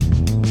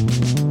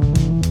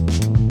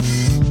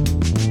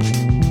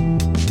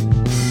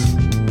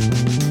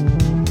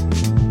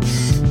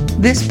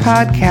This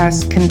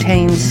podcast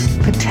contains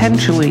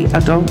potentially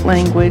adult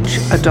language,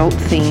 adult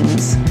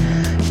themes,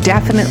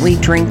 definitely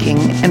drinking,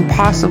 and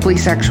possibly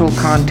sexual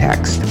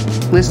context.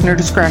 Listener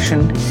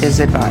discretion is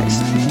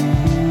advised.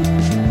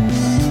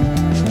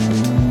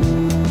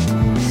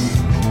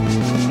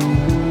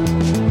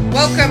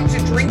 Welcome to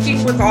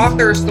Drinking with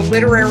Authors, the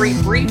Literary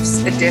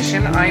Briefs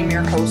edition. I'm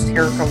your host,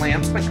 Erica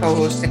Lance. My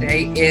co-host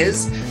today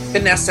is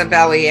Vanessa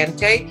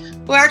Valiente,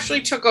 who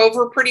actually took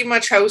over pretty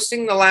much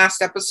hosting the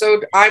last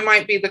episode. I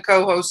might be the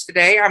co-host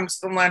today. I'm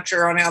still not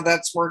sure on how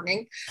that's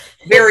working.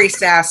 Very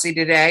sassy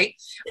today.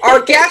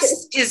 Our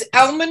guest is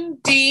Elmon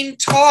Dean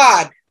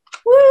Todd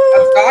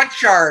of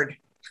Godshard.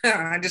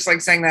 I just like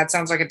saying that.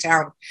 Sounds like a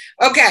town.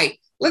 Okay,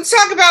 let's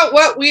talk about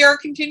what we are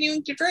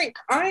continuing to drink.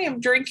 I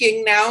am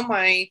drinking now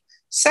my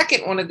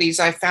second one of these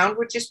I found,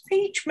 which is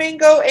Peach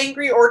Mango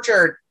Angry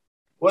Orchard.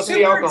 What's Super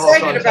the alcohol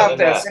excited about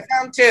this. I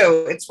found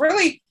two.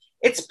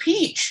 It's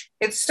peach.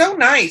 It's so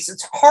nice.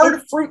 It's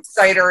hard fruit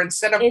cider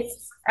instead of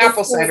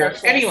apple cider.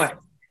 Delicious. Anyway,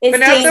 it's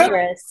Vanessa,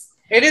 dangerous.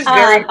 It is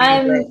very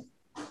dangerous.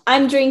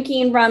 I'm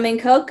drinking rum and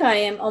coke. I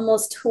am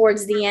almost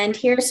towards the end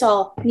here, so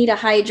I'll need to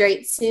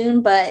hydrate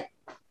soon, but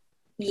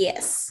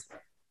yes.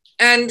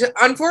 And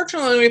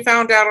unfortunately, we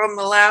found out on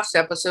the last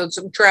episode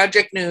some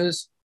tragic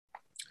news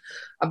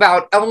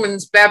about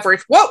Elmon's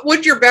beverage. What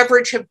would your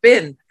beverage have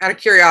been, out of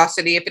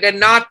curiosity, if it had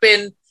not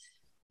been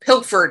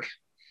pilfered?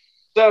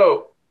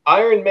 So,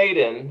 Iron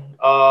Maiden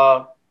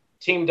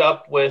teamed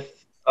up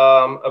with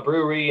a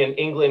brewery in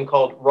England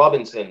called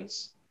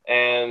Robinson's,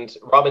 and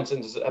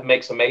Robinson's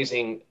makes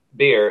amazing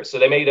beer. So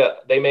they made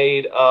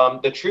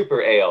the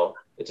Trooper Ale.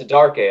 It's a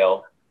dark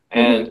ale,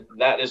 and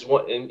that is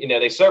what, and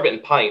they serve it in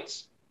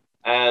pints,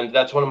 and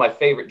that's one of my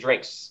favorite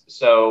drinks.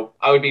 So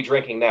I would be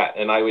drinking that,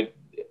 and I would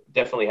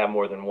definitely have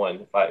more than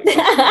one. If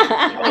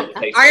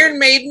I Iron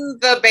Maiden,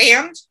 the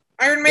band,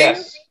 Iron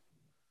Maiden.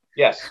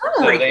 Yes.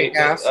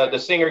 So the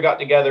singer got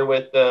together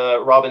with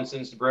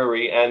Robinson's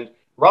Brewery, and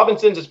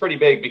Robinson's is pretty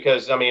big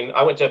because,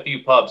 I went to a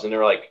few pubs and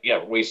they're like,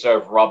 yeah, we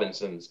serve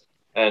Robinson's.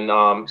 And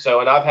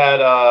I've had,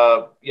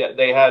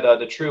 they had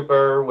the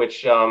Trooper,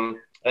 which, and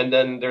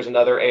then there's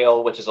another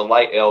ale, which is a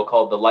light ale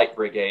called the Light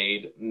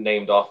Brigade,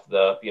 named off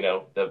the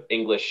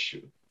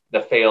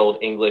failed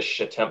English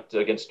attempt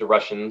against the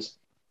Russians.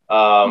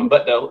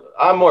 But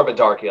I'm more of a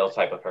dark ale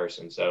type of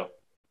person, so.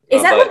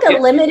 Is that like a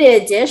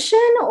limited edition,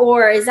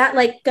 or is that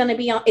like going to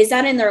be on? Is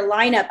that in their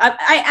lineup?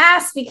 I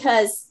asked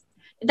because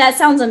that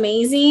sounds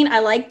amazing. I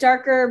like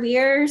darker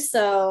beers,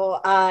 so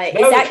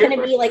is that going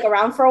to be like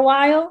around for a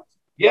while?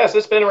 Yes,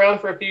 it's been around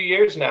for a few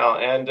years now,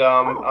 and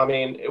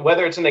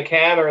whether it's in the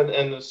can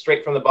or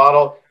straight from the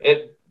bottle,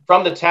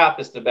 from the tap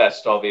is the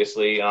best,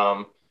 obviously.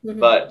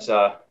 But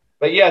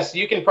yes,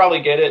 you can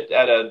probably get it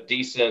at a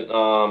decent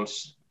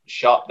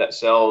shop that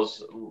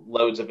sells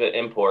loads of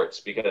imports,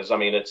 because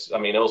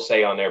it'll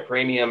say on there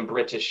premium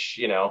British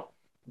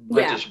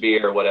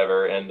beer or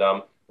whatever.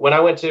 And when I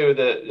went to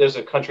there's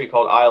a country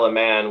called Isle of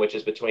Man, which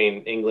is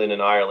between England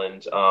and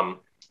Ireland.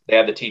 They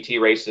have the TT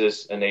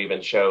races, and they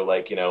even show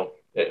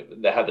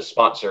they have the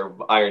sponsor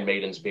Iron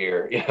Maiden's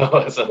beer,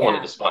 as one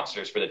of the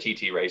sponsors for the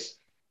TT race.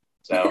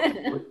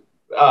 So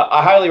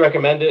I highly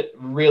recommend it.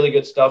 Really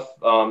good stuff.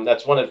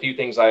 That's one of the few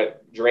things I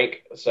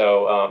drink.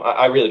 So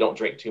I really don't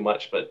drink too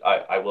much, but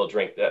I will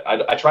drink that.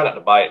 I try not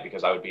to buy it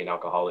because I would be an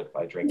alcoholic if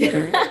I drank it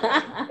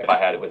if I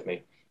had it with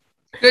me.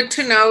 Good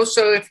to know.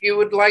 So if you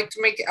would like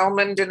to make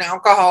Elmon an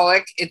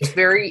alcoholic, it's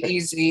very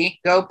easy.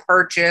 Go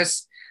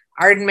purchase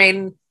Iron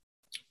Maiden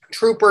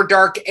Trooper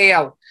Dark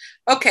Ale.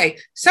 Okay,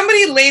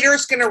 somebody later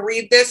is going to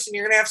read this, and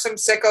you're going to have some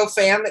sicko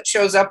fan that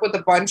shows up with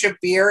a bunch of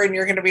beer, and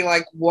you're going to be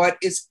like, what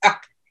is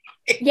happening?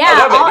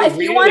 Yeah, if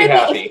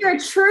you're a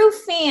true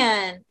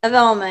fan of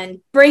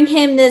Elmon, bring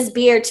him this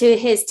beer to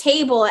his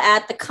table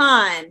at the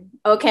con,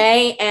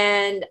 okay?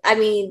 And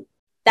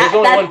that's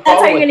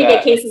how you're gonna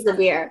get cases of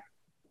beer.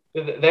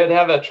 They'd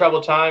have a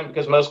trouble time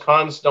because most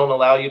cons don't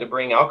allow you to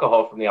bring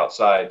alcohol from the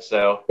outside.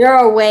 So there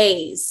are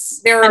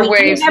ways.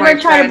 If you ever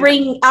try to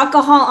bring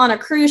alcohol on a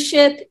cruise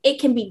ship,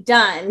 it can be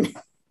done.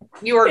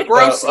 You are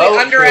grossly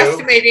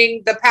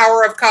underestimating the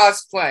power of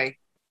cosplay.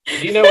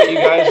 Do you know what you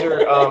guys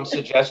are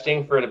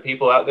suggesting for the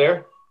people out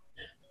there?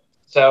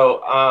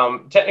 So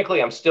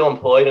technically, I'm still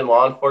employed in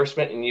law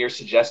enforcement, and you're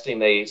suggesting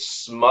they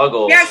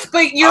smuggle. Yes,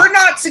 but you're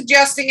not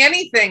suggesting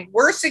anything.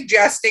 We're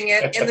suggesting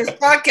it, and this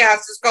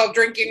podcast is called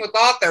Drinking with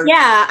Authors.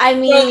 Yeah,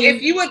 So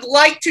if you would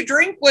like to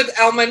drink with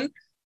Elmon,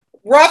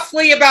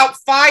 roughly about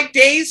 5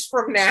 days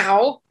from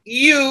now,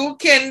 you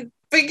can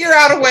figure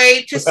out a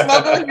way to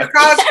smuggle in your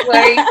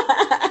cosplay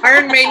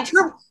Iron Maiden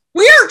Trooper.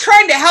 We are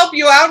trying to help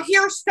you out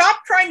here.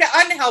 Stop trying to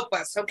unhelp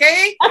us,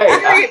 okay?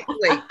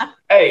 Seriously.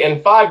 Hey,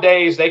 in 5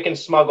 days, they can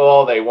smuggle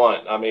all they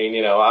want. I'll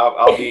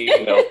be,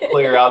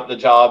 clear out the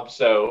job.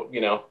 So,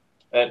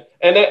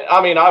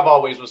 I've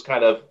always was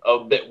kind of a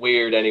bit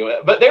weird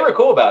anyway, but they were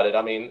cool about it.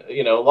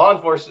 Law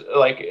enforcement,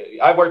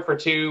 I've worked for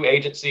two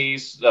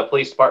agencies, the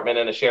police department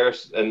and the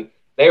sheriff's, and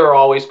they were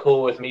always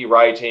cool with me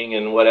writing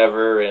and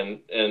whatever. And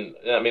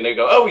I mean, they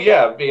go, oh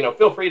yeah,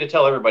 feel free to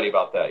tell everybody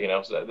about that.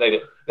 So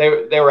they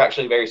were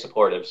actually very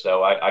supportive.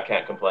 So I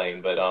can't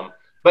complain.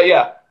 But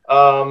yeah,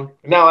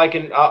 now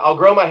I'll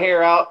grow my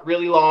hair out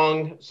really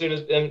long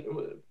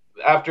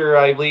after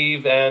I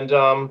leave, and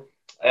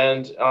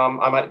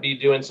I might be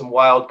doing some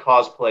wild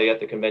cosplay at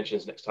the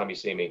conventions next time you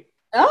see me.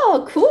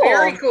 Oh, cool.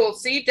 Very cool.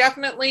 See,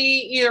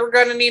 definitely you're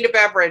going to need a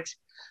beverage.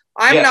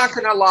 I'm not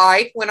going to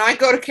lie. When I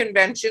go to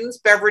conventions,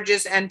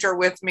 beverages enter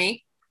with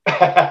me.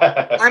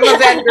 I'm a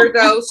vendor,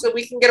 though, so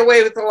we can get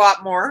away with a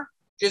lot more.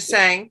 Just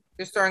saying.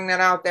 Just throwing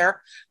that out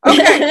there.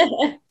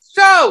 Okay.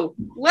 So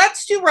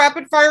let's do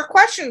rapid fire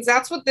questions.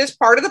 That's what this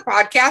part of the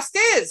podcast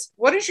is.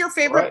 What is your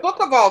favorite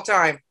book of all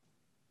time?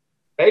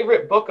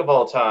 Favorite book of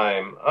all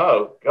time?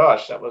 Oh,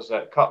 gosh,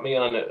 that caught me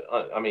on it.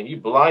 I mean, you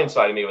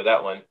blindsided me with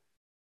that one.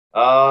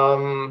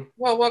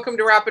 Well, welcome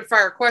to rapid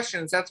fire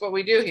questions. That's what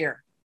we do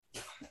here.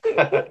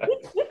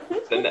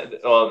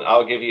 Well,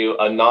 I'll give you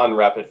a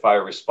non-rapid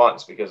fire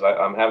response because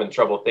I'm having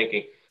trouble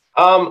thinking.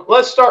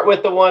 Let's start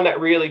with the one that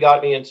really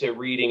got me into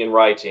reading and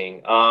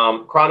writing.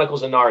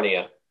 Chronicles of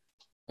Narnia.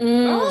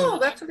 Oh,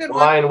 that's a good one.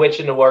 Lion, Witch,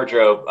 and the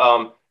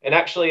Wardrobe. And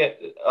actually,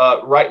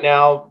 right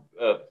now,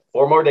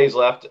 4 more days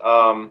left.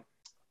 I'm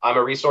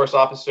a resource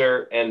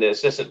officer, and the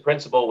assistant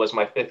principal was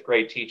my 5th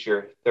grade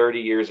teacher 30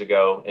 years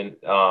ago. And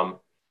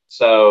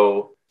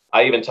so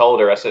I even told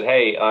her, I said,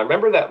 hey,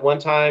 remember that one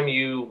time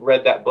you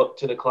read that book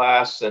to the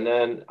class and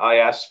then I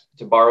asked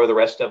to borrow the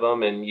rest of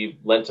them and you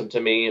lent them to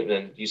me and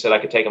then you said I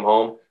could take them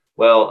home?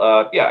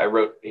 Well, yeah, I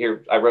wrote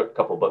a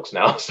couple of books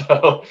now.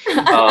 So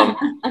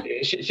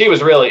she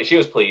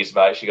was pleased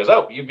by it. She goes,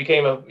 oh, you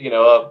became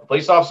a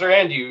police officer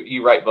and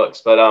you write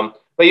books.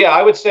 But yeah,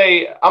 I would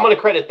say I'm going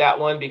to credit that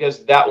one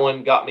because that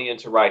one got me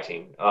into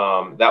writing.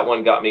 That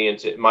one got me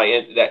into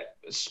that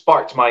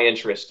sparked my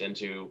interest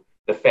into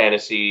the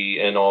fantasy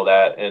and all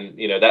that. And,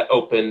 that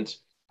opened,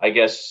 I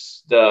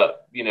guess the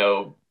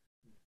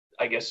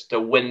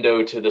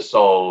window to the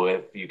soul,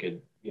 if you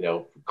could,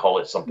 call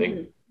it something.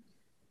 Mm-hmm.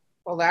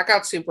 Well, that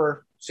got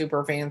super,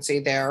 super fancy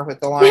there with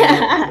the Lion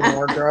and the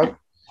Wardrobe.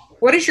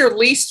 What is your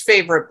least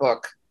favorite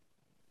book?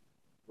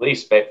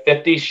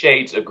 50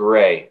 Shades of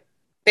Grey.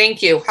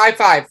 Thank you. High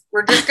five.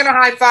 We're just going to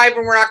high five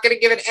and we're not going to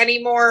give it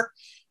any more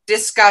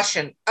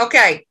discussion.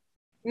 Okay.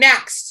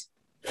 Next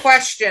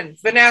question.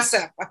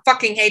 Vanessa. I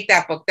fucking hate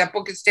that book. That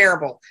book is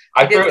terrible.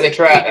 I threw it in the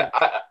trash.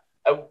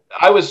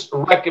 I was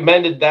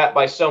recommended that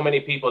by so many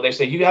people. They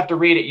say, you have to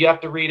read it. You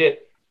have to read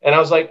it. And I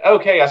was like,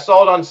 okay, I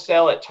saw it on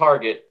sale at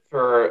Target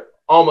for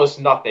almost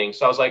nothing.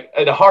 So I was like,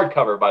 the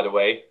hardcover, by the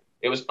way,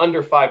 it was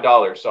under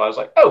 $5. So I was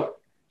like, oh,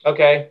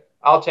 okay,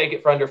 I'll take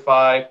it for under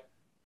 $5.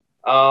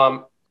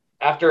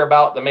 After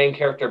about the main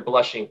character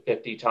blushing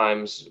 50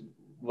 times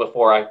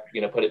before I,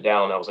 put it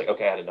down, I was like,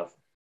 okay, I had enough.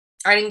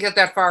 I didn't get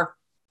that far.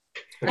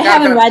 I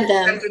haven't read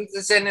them.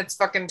 Sentences in, it's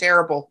fucking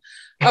terrible.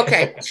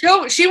 Okay,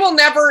 she will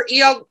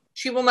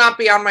not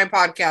be on my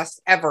podcast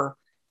ever.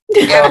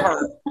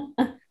 Ever.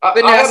 I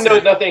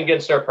have nothing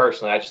against her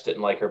personally. I just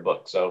didn't like her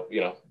book. So,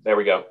 there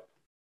we go.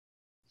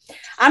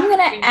 I'm going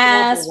to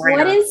ask,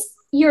 what is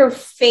your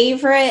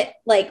favorite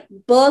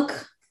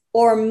book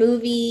or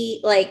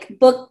movie,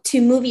 book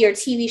to movie or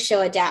TV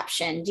show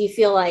adaptation? Do you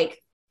feel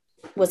like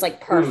was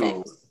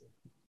perfect?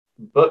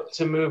 Book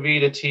to movie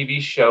to TV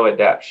show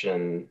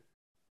adaptation.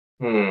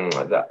 And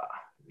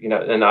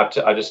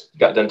I just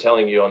got done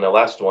telling you on the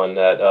last one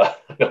that I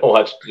don't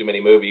watch too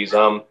many movies.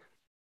 There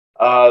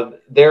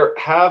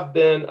have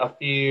been a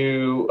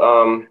few,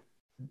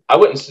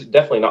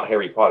 definitely not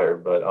Harry Potter,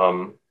 but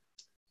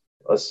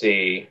let's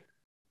see.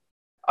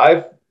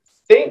 I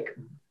think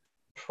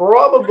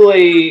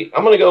probably,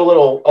 I'm going to go a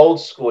little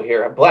old school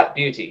here. Black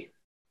Beauty.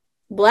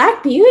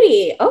 Black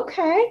Beauty.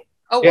 Okay.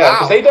 Oh, yeah, wow.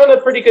 because they've done a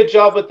pretty good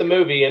job with the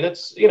movie and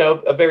it's,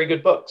 a very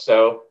good book.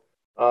 So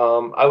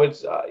I would,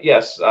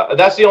 yes,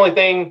 that's the only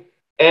thing.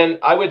 And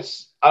I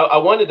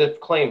wanted to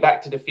claim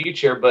Back to the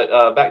Future,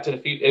 but Back to the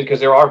Future, because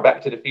there are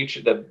Back to the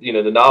Future,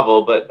 the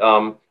novel, but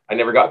I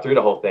never got through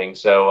the whole thing.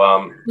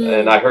 So,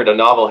 and I heard a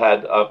novel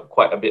had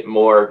quite a bit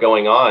more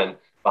going on,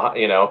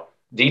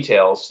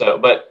 details. So,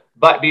 but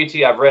Black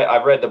Beauty, I've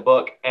read the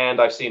book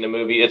and I've seen the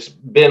movie. It's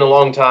been a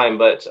long time,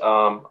 but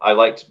I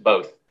liked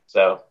both.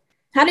 So.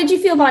 How did you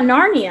feel about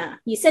Narnia?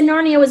 You said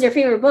Narnia was your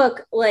favorite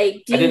book.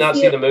 I did not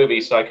see the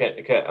movie, so I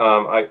can't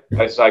I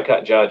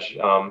couldn't judge.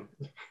 Oh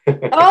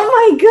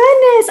my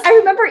goodness. I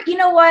remember, you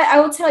know what? I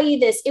will tell you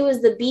this. It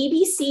was the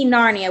BBC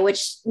Narnia,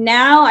 which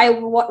now I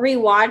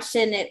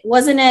rewatched and it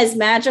wasn't as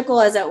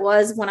magical as it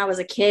was when I was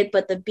a kid,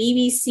 but the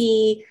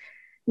BBC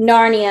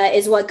Narnia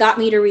is what got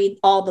me to read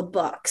all the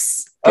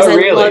books because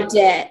I loved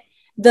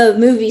the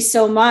movie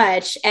so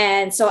much.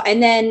 And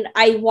then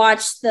I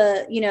watched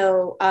the,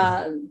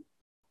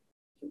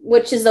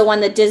 which is the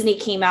one that Disney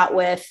came out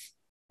with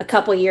a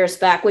couple years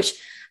back, which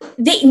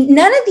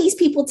none of these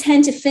people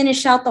tend to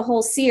finish out the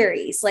whole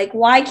series.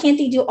 Why can't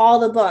they do all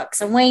the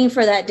books? I'm waiting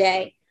for that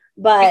day.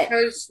 But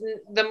because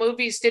the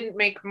movies didn't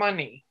make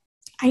money.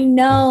 I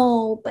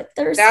know, but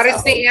they're That so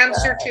is the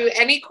answer good. to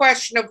any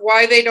question of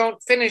why they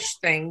don't finish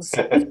things,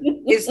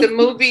 is the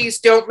movies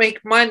don't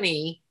make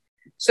money,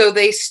 so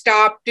they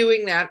stop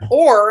doing that,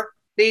 or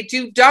they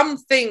do dumb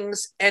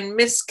things and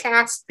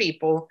miscast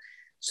people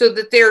so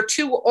that they're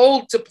too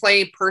old to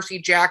play Percy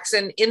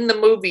Jackson in the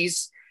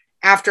movies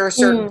after a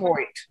certain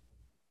point.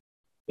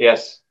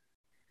 Yes.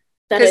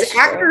 Because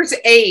actors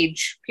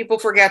age. People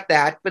forget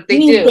that, but they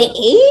do. They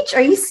age?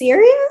 Are you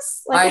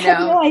serious? Like, I know. have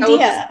no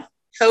idea.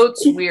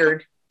 Totes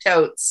weird.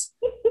 Totes.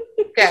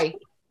 Okay.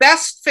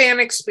 Best fan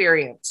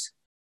experience.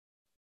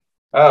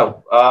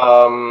 Oh,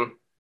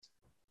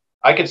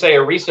 I could say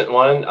a recent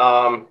one.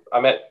 I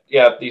met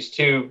these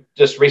two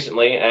just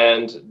recently,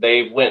 and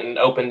they went and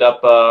opened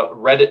up a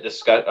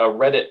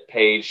Reddit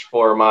page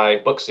for my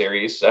book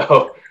series.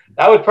 So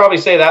I would probably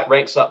say that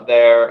ranks up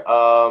there.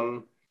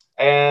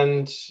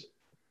 And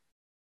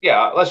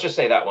yeah, let's just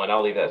say that one.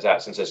 I'll leave it as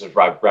that since this is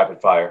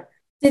rapid fire.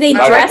 Do they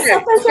dress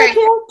up as their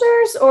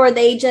characters, or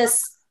they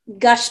just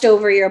gushed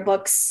over your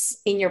books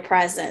in your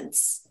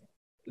presence?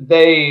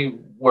 They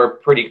were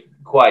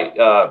quite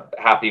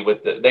happy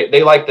with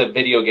they liked the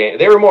video game.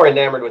 They were more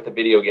enamored with the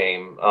video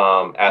game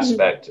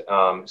aspect.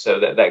 So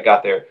that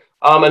got there.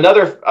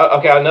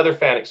 Another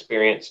fan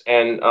experience.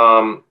 And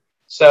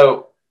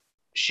so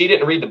she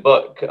didn't read the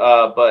book,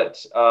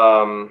 but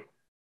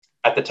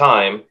at the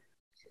time,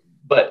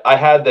 but I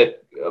had the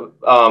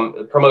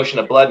promotion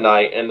of Blood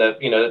Knight, and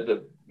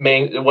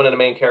one of the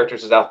main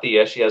characters is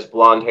Althea. She has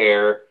blonde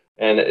hair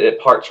and it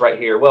parts right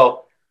here.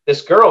 Well,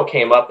 this girl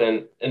came up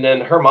and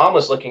then her mom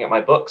was looking at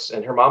my books,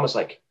 and her mom was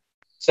like,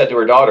 said to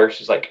her daughter,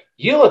 she's like,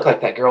 "You look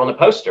like that girl in the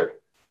poster."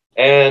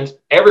 And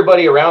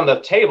everybody around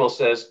the table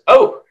says,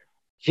 "Oh,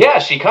 yeah,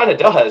 she kind of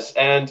does."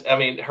 And I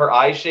mean, her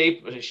eye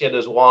shape, she had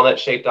those walnut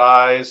shaped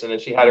eyes, and then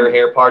she had her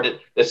hair parted,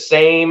 the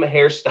same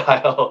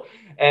hairstyle.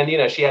 And,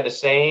 she had the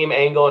same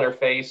angle in her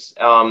face.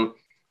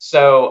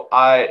 So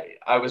I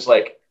was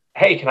like,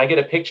 "Hey, can I get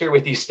a picture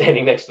with you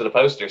standing next to the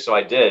poster?" So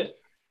I did.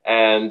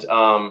 And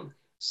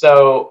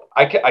so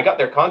I got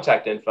their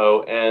contact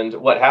info. And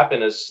what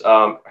happened is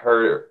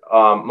her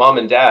mom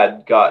and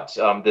dad got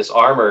this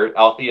armor,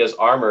 Althea's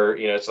armor.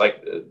 It's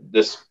like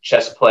this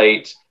chest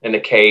plate and a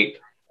cape,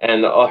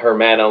 and her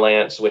mana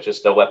lance, which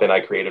is the weapon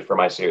I created for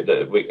my series.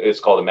 It's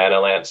called a mana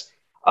lance.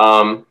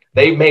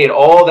 They made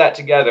all that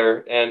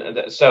together.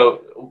 And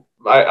so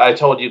I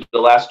told you the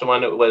last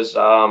one was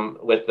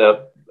with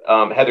the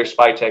Heather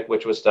Spytek,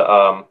 which was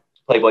the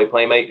Playboy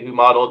Playmate who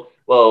modeled.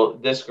 Well,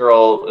 this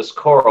girl is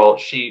Coral.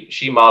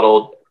 She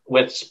modeled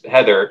with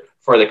Heather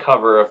for the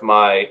cover of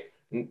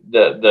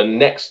the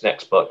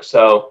next book.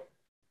 So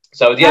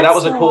yeah, that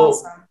was a cool.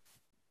 Awesome.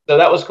 So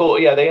that was cool.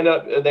 Yeah,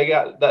 they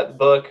got that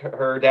book.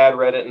 Her dad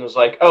read it and was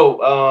like,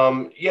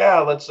 "Oh, yeah,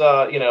 let's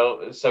So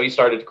he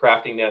started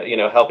crafting that,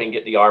 helping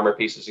get the armor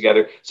pieces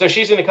together. So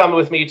she's going to come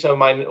with me to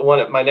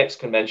my next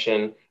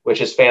convention,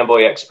 which is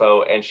Fanboy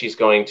Expo, and she's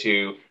going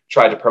to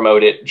try to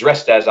promote it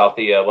dressed as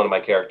Althea, one of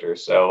my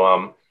characters.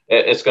 So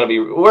it's going to be.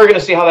 We're going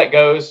to see how that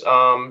goes.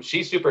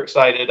 She's super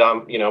excited.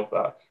 I'm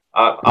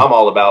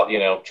all about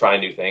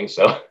trying new things.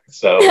 So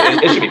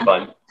it should be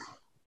fun.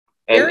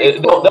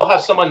 And they'll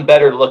have someone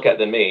better look at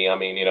than me. I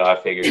mean, I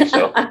figured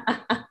so.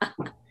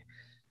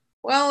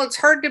 Well, it's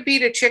hard to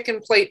beat a chicken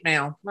plate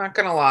now. Not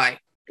gonna lie.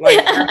 Like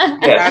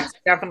that's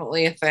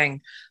definitely a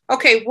thing.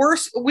 Okay,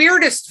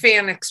 weirdest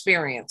fan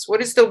experience.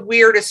 What is the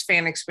weirdest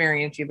fan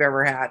experience you've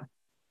ever had?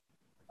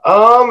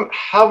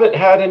 Haven't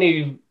had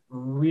any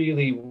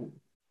really.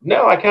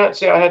 No, I can't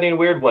say I had any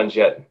weird ones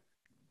yet.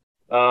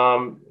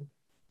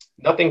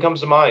 Nothing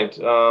comes to mind.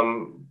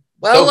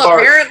 Well, so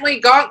apparently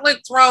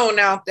Gauntlet Throne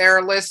out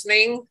there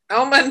listening.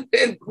 Elmon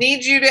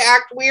needs you to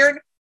act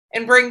weird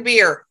and bring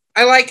beer.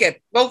 I like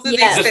it. Both of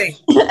these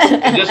things.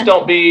 And just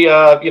don't be,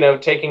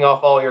 taking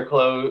off all your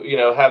clothes,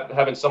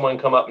 having someone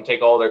come up and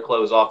take all their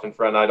clothes off in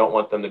front. I don't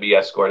want them to be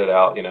escorted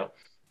out,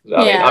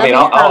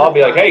 I'll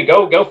be like, "Hey,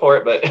 go for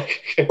it." But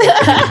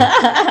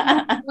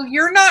well,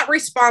 you're not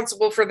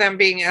responsible for them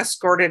being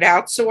escorted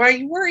out. So why are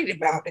you worried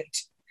about it?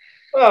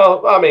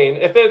 Well, I mean,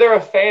 if they're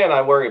a fan,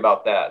 I worry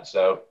about that.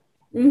 So.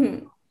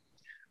 Mm-hmm.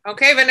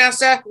 Okay,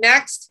 Vanessa,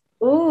 next.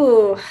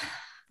 Ooh.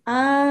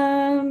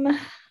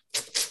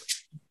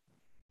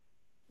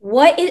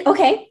 What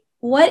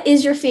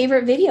is your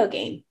favorite video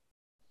game?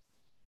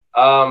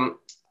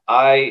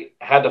 I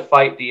had to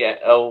fight the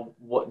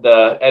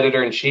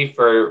editor-in-chief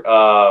for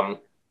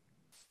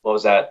what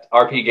was that?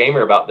 RP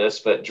Gamer about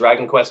this, but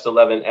Dragon Quest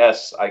XI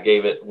S, I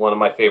gave it one of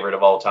my favorite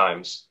of all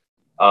times.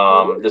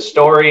 The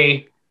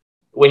story,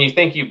 when you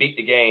think you beat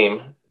the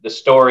game, the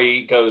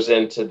story goes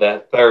into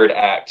the third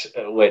act,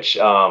 which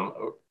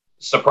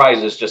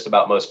surprises just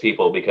about most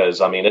people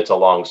because, I mean, it's a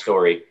long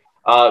story.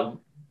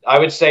 I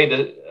would say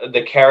that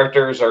the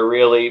characters are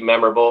really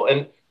memorable.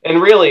 And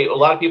really, a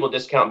lot of people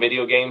discount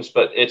video games,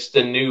 but it's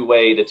the new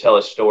way to tell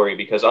a story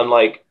because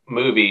unlike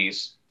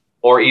movies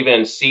or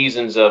even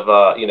seasons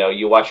of,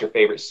 you watch your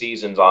favorite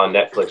seasons on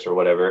Netflix or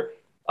whatever,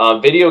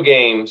 video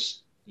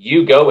games,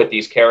 you go with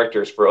these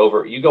characters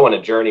you go on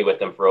a journey with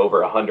them for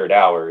over 100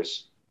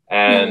 hours.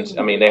 And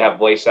I mean, they have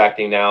voice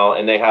acting now,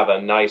 and they have a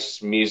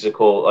nice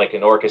musical, like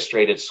an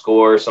orchestrated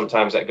score.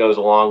 Sometimes that goes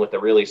along with the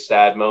really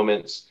sad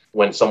moments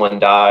when someone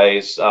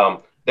dies.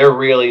 They're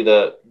really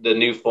the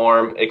new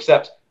form,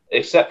 except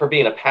for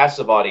being a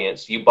passive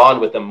audience, you bond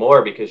with them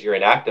more because you're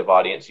an active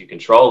audience. You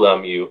control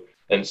them. You,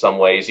 in some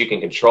ways, you can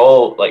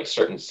control like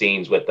certain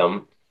scenes with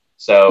them.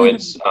 So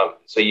it's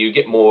so you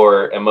get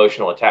more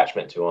emotional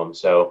attachment to them.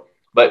 So,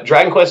 but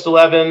Dragon Quest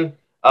XI.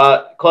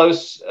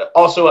 Close,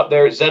 also up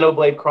there,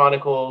 Xenoblade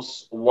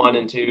Chronicles 1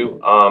 and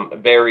 2.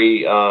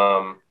 Very,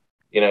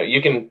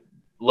 you can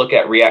look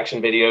at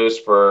reaction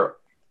videos for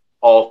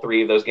all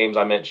three of those games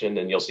I mentioned,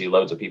 and you'll see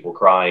loads of people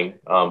crying,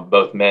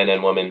 both men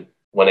and women,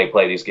 when they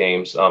play these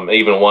games.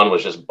 Even one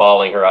was just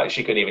bawling her eyes.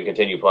 She couldn't even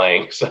continue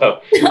playing.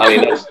 So, I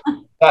mean,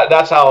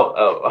 that's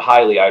how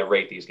highly I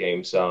rate these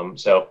games.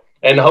 So,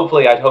 and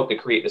hopefully I'd hope to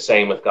create the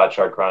same with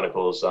Godshard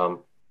Chronicles.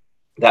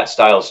 That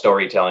style of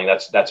storytelling.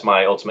 That's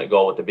my ultimate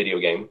goal with the video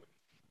game.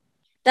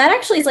 That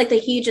actually is like the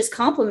hugest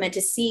compliment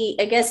to see,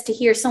 I guess, to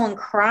hear someone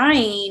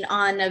crying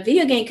on a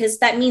video game, because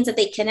that means that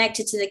they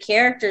connected to the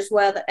characters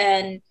well,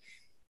 and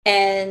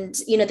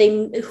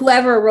they,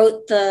 whoever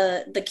wrote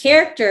the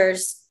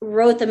characters,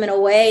 wrote them in a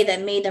way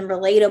that made them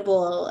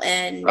relatable,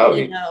 and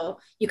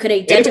you could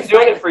identify. They've been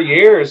doing it for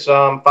years.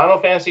 Final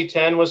Fantasy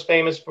X was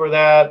famous for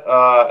that.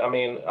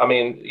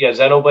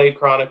 Xenoblade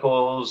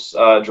Chronicles,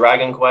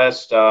 Dragon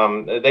Quest.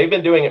 They've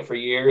been doing it for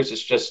years.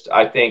 It's just,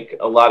 I think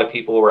a lot of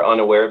people were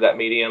unaware of that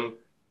medium.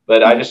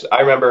 But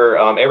I remember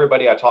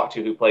everybody I talked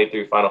to who played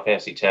through Final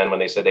Fantasy X, when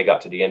they said they got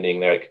to the ending,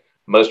 they're like,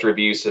 most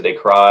reviews said they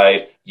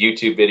cried.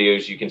 YouTube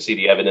videos, you can see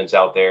the evidence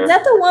out there. Is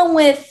that the one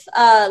with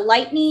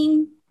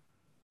lightning?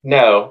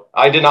 No,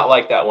 I did not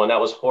like that one. That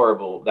was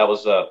horrible. That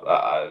was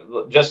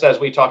just as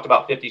we talked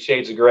about 50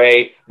 Shades of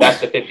Grey. That's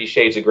the 50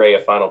 Shades of Grey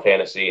of Final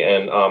Fantasy,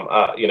 and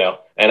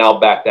and I'll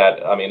back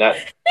that. I mean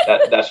that's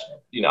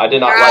I did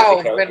not like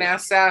the character.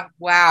 Vanessa.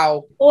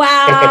 Wow.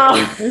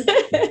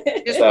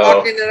 Just So,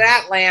 walked into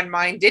that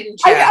landmine, didn't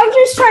you? I'm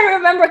just trying to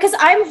remember, because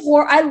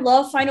I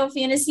love Final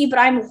Fantasy, but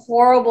I'm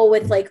horrible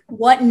with like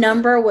what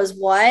number was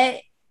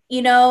what.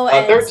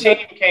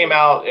 13 came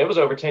out. It was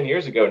over 10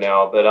 years ago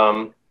now,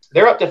 but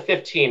they're up to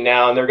 15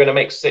 now, and they're going to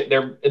make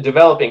they're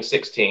developing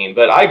 16.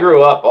 But I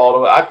grew up all the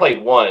way. I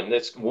played 1.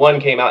 This 1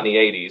 came out in the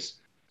 80s,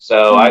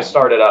 so I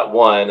started at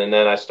 1, and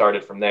then I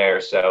started from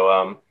there.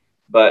 So,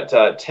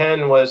 but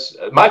 10 was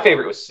my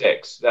favorite. Was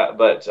 6,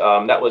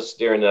 that was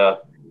during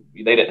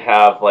they didn't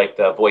have like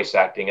the voice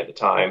acting at the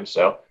time.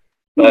 So,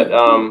 but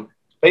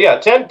yeah,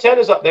 10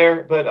 is up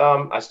there, but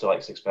I still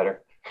like 6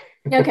 better.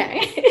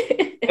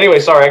 Okay.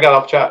 Anyway, sorry, I got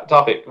off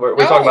topic. We're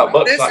talking about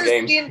books, not games.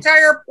 This is the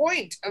entire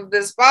point of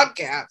this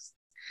podcast.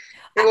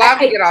 You're allowed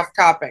to get off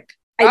topic.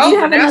 I do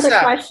have another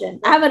question.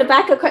 I have a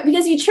backup question,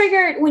 because you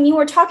triggered when you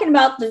were talking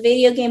about the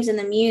video games and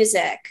the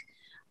music.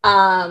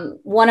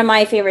 One of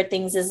my favorite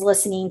things is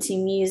listening to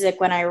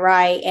music when I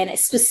write, and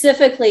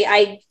specifically,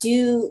 I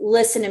do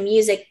listen to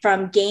music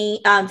from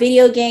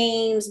video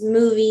games,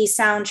 movies,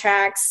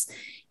 soundtracks.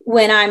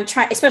 When I'm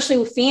trying, especially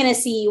with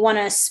fantasy, you want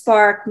to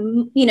spark,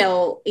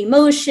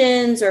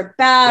 emotions or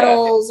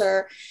battles,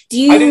 or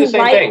do you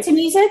write to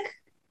music?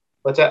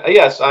 What's that?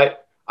 Yes, I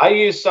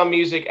use some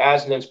music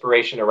as an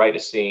inspiration to write a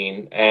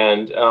scene,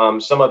 and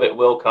some of it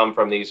will come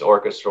from these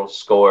orchestral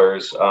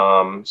scores.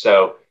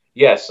 So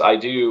yes, I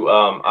do.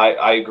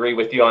 I agree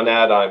with you on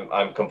that.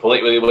 I'm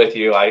completely with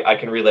you. I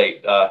can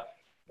relate.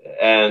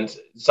 And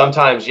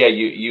sometimes,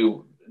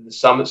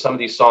 some of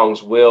these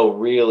songs will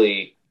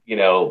really,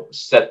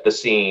 set the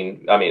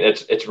scene. I mean,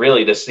 it's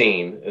really the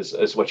scene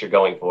is what you're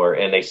going for,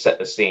 and they set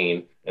the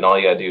scene, and all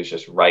you gotta do is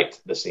just write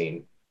the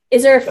scene.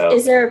 Is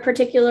there a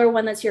particular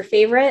one that's your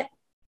favorite?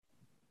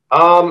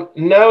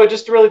 No, it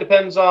just really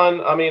depends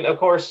on. I mean, of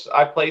course,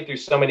 I played through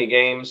so many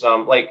games.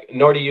 Like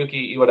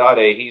Noriyuki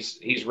Iwadare,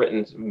 he's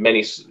written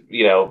many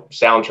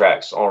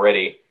soundtracks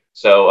already.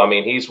 So I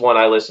mean, he's one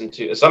I listen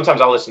to.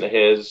 Sometimes I'll listen to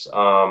his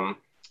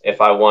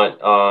if I want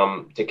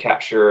to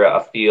capture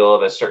a feel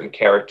of a certain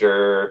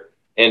character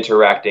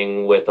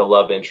interacting with a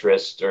love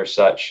interest or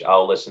such.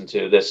 I'll listen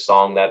to this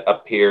song that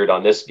appeared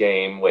on this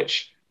game,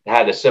 which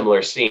had a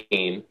similar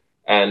scene,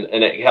 and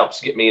it helps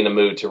get me in the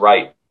mood to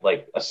write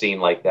like a scene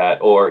like that.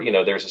 Or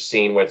there's a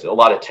scene with a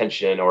lot of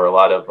tension or a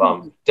lot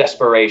of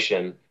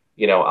desperation.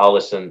 I'll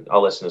listen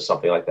to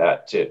something like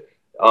that too.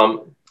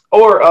 Or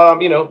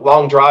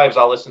long drives,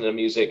 I'll listen to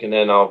music, and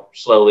then I'll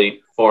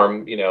slowly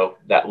form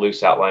that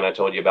loose outline I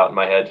told you about in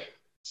my head.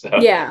 So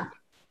yeah.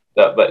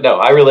 But no,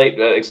 I relate.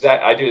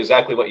 I do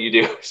exactly what you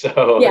do.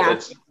 So yeah,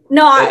 it's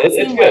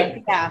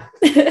good. Yeah.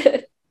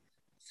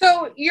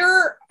 So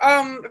your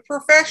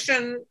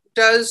profession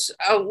does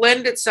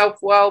lend itself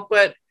well,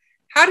 but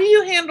how do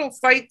you handle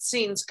fight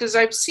scenes? Because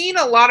I've seen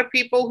a lot of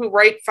people who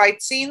write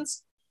fight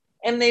scenes,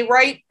 and they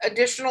write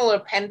additional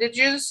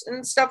appendages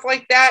and stuff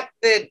like that.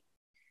 That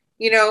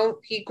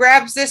he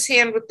grabs this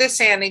hand with this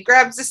hand, he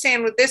grabs this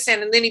hand with this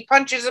hand, and then he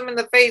punches him in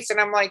the face. And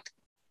I'm like,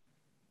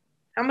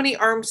 how many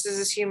arms does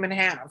this human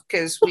have?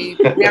 Because we've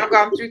now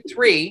gone through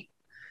 3.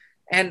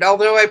 And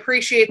although I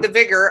appreciate the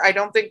vigor, I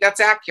don't think that's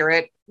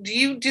accurate. Do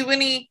you do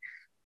any,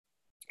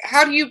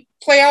 how do you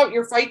play out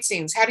your fight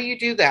scenes? How do you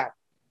do that?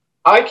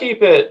 I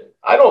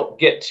don't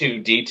get too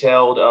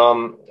detailed.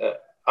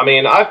 I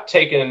mean,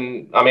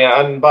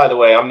 and by the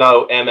way, I'm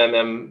no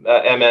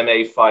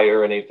MMA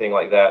fighter or anything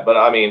like that, but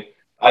I mean,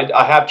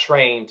 I have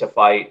trained to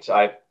fight.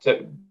 I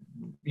took,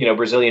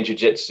 Brazilian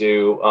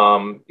jiu-jitsu,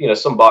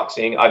 some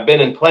boxing. I've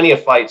been in plenty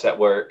of fights at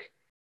work.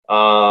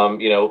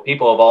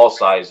 People of all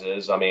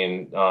sizes. I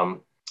mean,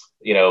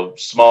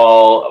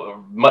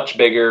 small, much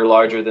bigger,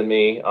 larger than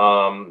me.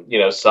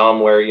 Some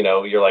where,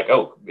 you're like,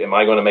 oh, am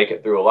I going to make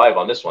it through alive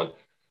on this one?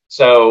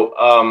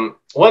 So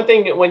one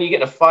thing, when you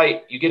get in a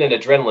fight, you get an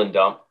adrenaline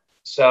dump.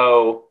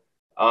 So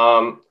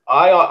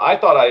I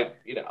thought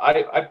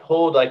I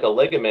pulled like a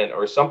ligament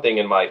or something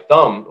in my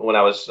thumb when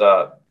I was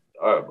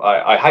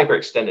I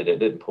hyperextended it,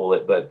 didn't pull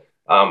it, but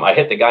I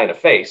hit the guy in the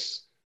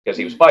face because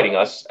he was fighting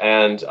us,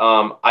 and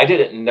I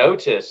didn't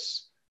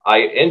notice I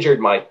injured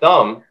my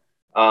thumb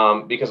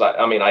because I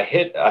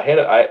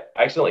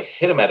accidentally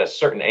hit him at a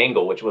certain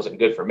angle, which wasn't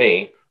good for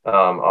me,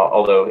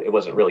 although it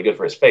wasn't really good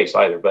for his face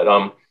either.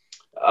 But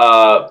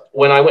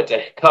when I went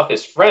to cuff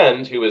his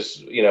friend, who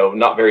was,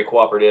 not very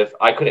cooperative,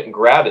 I couldn't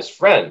grab his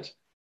friend,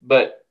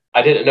 but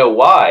I didn't know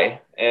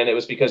why. And it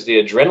was because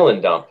the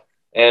adrenaline dump.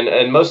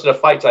 And most of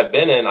the fights I've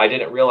been in, I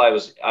didn't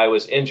realize I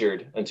was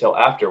injured until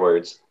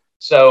afterwards.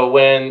 So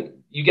when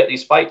you get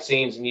these fight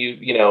scenes and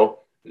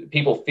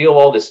people feel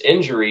all this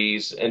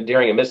injuries and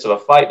during the midst of a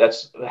fight,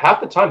 that's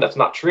half the time that's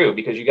not true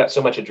because you got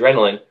so much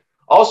adrenaline.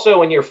 Also,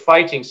 when you're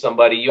fighting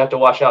somebody, you have to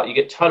watch out. You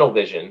get tunnel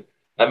vision.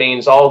 That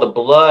means all the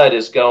blood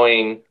is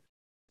going,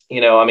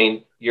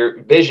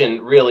 your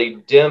vision really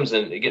dims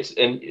and it gets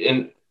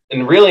and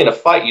really in a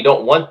fight, you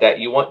don't want that.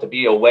 You want to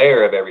be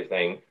aware of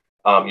everything,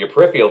 your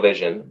peripheral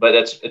vision, but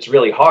it's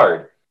really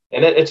hard.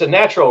 And it's a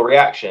natural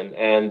reaction.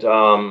 And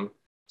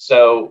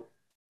so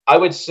I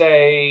would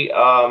say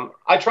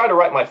I try to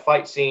write my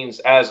fight scenes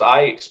as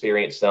I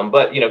experience them,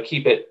 but,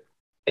 keep it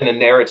in a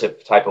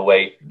narrative type of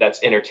way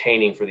that's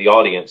entertaining for the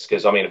audience.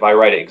 Because, if I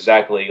write it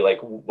exactly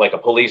like a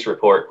police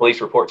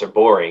reports are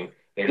boring.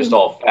 They're just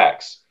all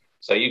facts.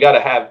 So you got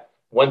to have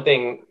one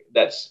thing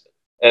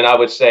and I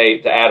would say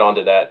to add on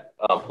to that,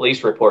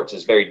 police reports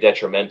is very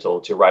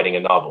detrimental to writing a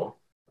novel.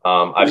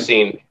 I've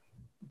seen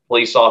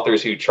police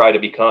officers who try to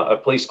become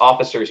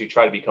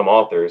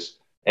authors,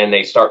 and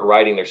they start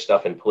writing their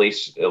stuff in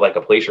like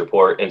a police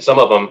report. And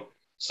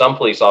some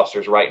police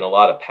officers write in a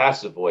lot of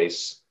passive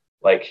voice,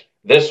 like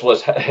this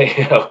was,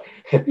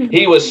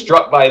 he was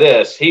struck by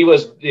this, he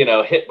was,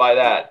 hit by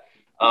that.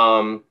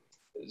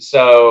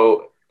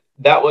 So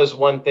that was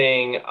one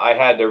thing I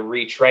had to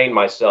retrain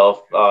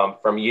myself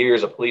from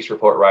years of police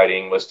report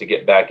writing, was to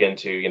get back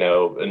into,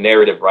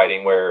 narrative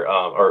writing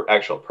or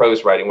actual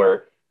prose writing,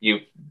 where you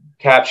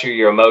capture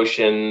your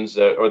emotions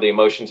or the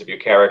emotions of your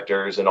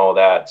characters and all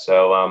that.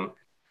 So,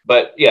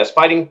 but yes,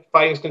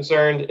 fighting's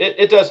concerned.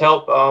 It does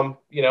help.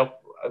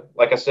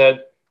 Like I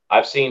said,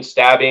 I've seen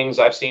stabbings,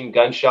 I've seen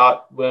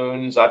gunshot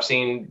wounds, I've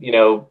seen,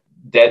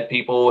 dead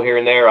people here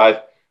and there.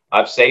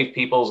 I've saved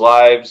people's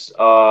lives,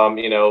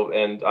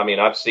 and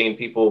I've seen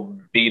people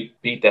beat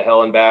the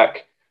hell and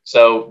back.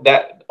 So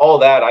all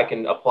that I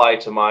can apply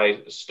to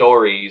my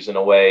stories in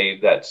a way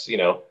that's,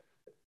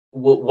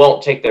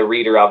 won't take the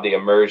reader out of the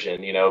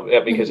immersion,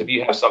 because if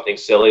you have something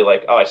silly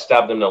like, oh, I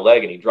stabbed him in the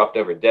leg and he dropped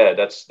over dead,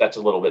 that's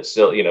a little bit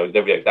silly,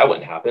 they'd be like, that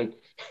wouldn't happen,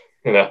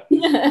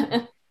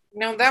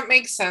 No, that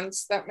makes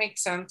sense. That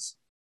makes sense.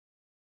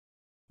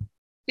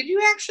 Did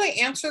you actually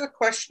answer the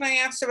question I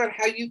asked about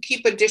how you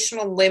keep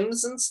additional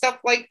limbs and stuff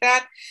like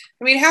that?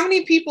 How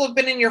many people have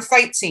been in your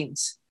fight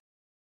scenes?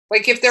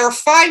 Like, if there are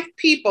 5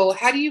 people,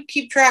 how do you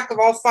keep track of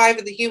all 5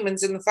 of the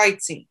humans in the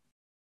fight scene?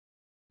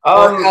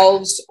 Or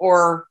elves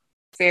or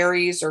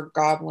fairies or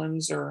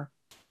goblins or...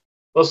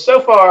 Well, so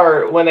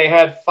far, when they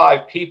had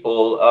 5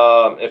 people,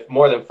 if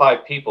more than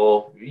 5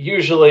 people,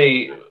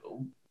 usually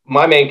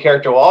my main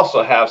character will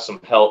also have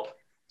some help.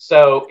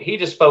 So he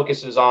just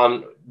focuses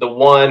on the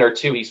 1 or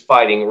 2 he's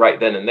fighting right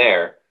then and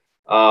there.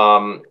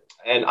 And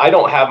I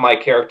don't have my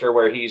character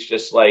where he's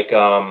just like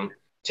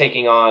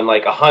taking on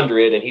like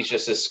 100 and he's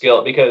just as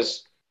skilled,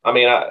 because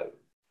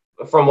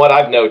from what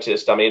I've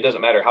noticed, it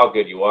doesn't matter how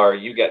good you are.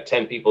 You get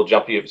 10 people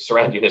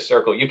surround you in a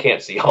circle, you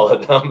can't see all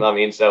of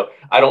them. So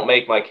I don't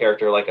make my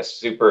character like a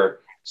super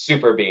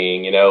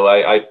being.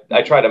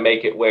 I try to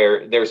make it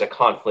where there's a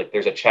conflict,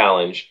 there's a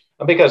challenge.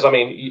 Because,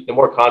 the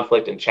more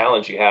conflict and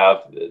challenge you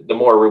have, the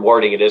more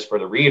rewarding it is for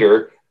the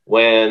reader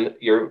when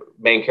your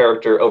main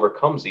character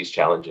overcomes these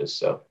challenges.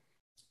 So,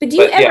 but do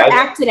you ever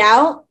act it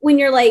out when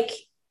you're like,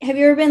 have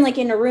you ever been like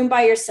in a room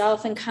by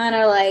yourself and kind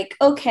of like,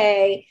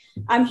 okay,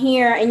 I'm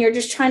here, and you're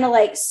just trying to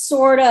like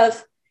sort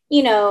of,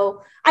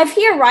 I've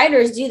heard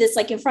writers do this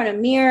like in front of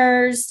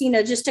mirrors,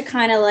 just to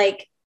kind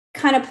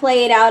of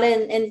play it out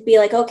and be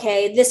like,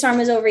 okay, this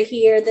arm is over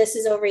here, this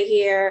is over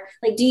here.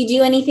 Like, do you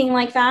do anything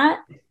like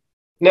that?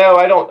 No,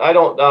 I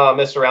don't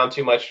mess around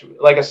too much.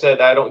 Like I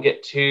said, I don't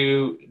get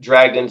too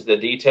dragged into the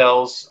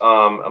details.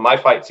 My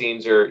fight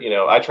scenes are,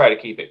 I try to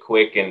keep it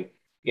quick and,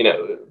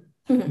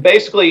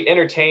 basically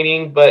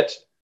entertaining, but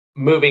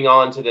moving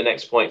on to the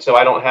next point. So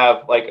I don't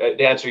have, like,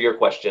 to answer your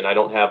question, I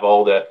don't have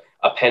all the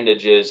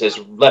appendages as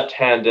left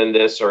hand in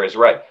this or as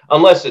right,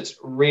 unless it's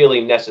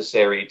really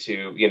necessary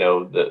to,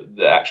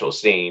 the actual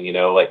scene,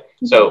 like,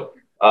 so,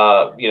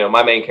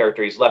 my main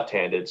character, he's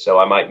left-handed. So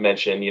I might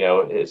mention,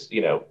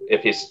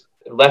 if his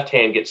left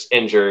hand gets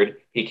injured,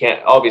 he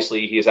can't,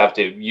 obviously he's have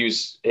to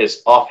use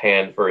his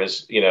offhand for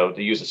his, to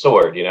use a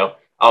sword,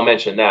 I'll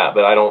mention that,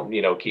 but I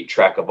don't, keep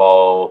track of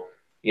all,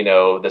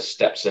 the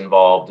steps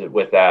involved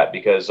with that,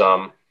 because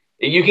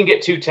you can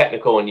get too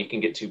technical and you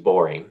can get too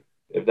boring,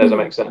 if that doesn't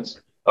make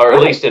sense. Or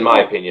at least in my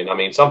opinion. I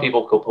mean, some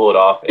people could pull it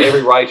off.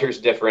 Every writer's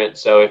different.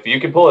 So if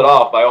you can pull it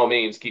off, by all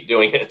means, keep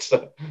doing it.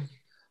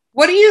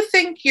 What do you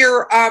think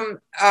your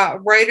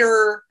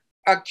writer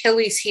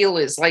Achilles heel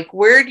is? Like,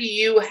 where do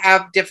you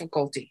have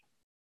difficulty?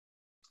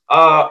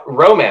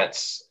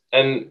 Romance.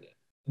 And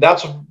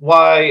that's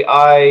why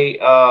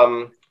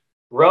I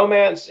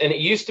romance, and it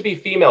used to be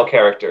female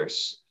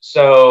characters.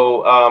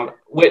 So,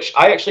 which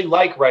I actually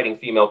like writing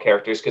female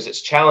characters because it's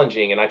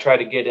challenging, and I try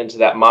to get into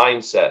that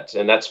mindset,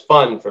 and that's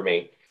fun for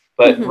me.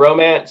 But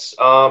romance,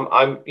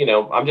 I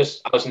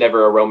was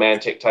never a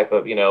romantic type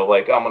of,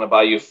 like, I'm going to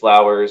buy you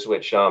flowers,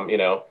 which,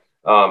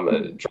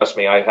 trust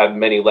me, I had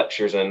many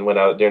lectures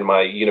during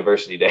my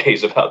university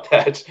days about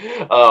that.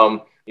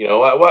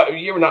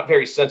 You're not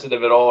very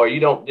sensitive at all, or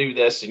you don't do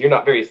this, and you're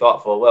not very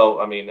thoughtful.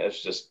 Well, I mean, I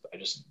just,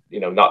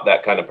 not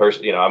that kind of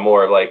person. I'm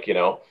more like,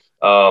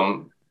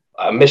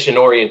 a mission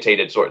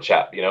orientated sort of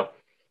chap,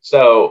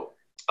 So,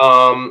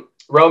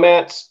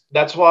 romance,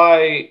 that's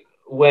why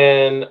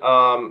when,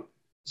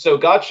 so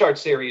God Shard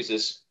series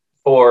is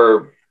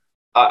for,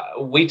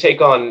 we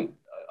take on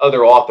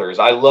other authors.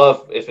 I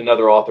love if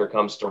another author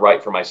comes to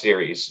write for my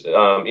series.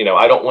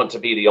 I don't want to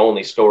be the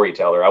only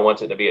storyteller. I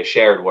want it to be a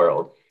shared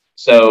world.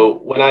 So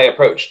when I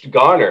approached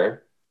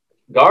Garner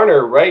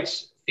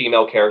writes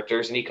female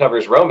characters and he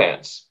covers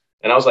romance.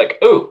 And I was like,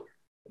 ooh,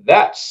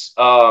 that's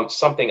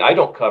something I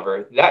don't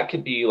cover. That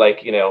could be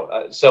like,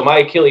 so my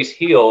Achilles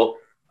heel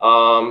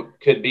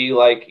could be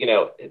like,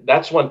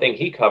 that's one thing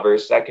he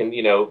covers that can,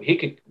 he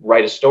could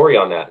write a story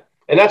on that.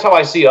 And that's how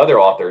I see other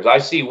authors. I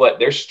see what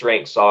their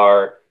strengths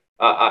are.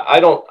 I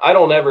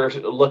don't ever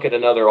look at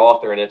another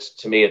author and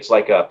to me, it's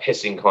like a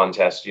pissing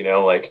contest,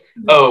 like,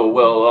 oh,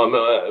 well,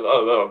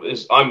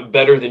 I'm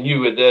better than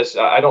you at this.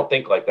 I don't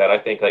think like that. I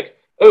think like,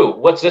 oh,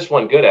 what's this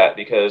one good at?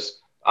 Because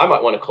I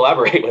might want to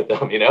collaborate with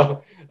them,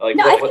 Like,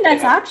 no, I think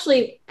that's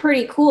actually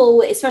pretty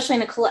cool, especially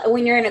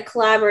when you're in a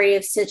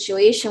collaborative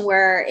situation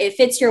where if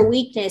it's your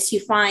weakness, you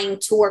find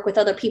to work with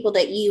other people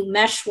that you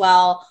mesh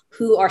well,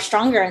 who are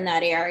stronger in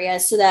that area,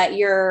 so that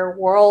your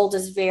world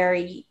is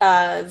very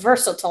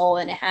versatile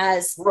and it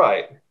has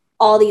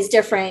all these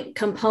different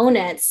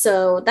components.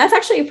 So that's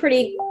actually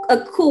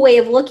a cool way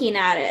of looking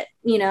at it.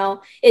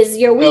 Is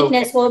your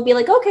weakness will be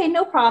like, okay,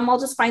 no problem. I'll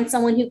just find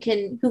someone who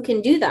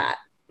can do that.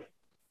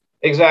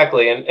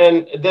 Exactly.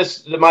 And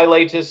my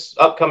latest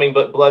upcoming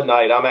book, Blood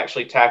Knight, I'm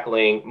actually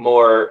tackling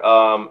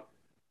more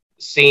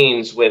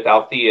scenes with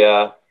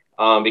Althea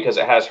because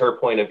it has her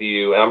point of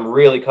view. And I'm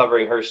really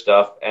covering her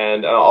stuff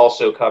and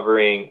also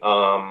covering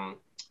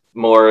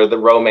more of the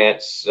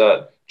romance,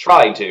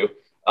 trying to.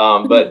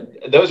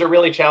 But those are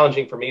really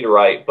challenging for me to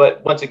write.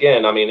 But once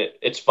again, I mean,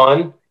 it's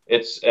fun.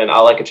 And I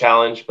like a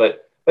challenge.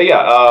 But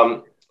yeah,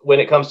 when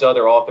it comes to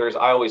other authors,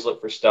 I always look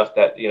for stuff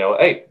that,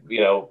 hey,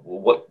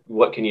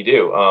 what can you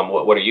do?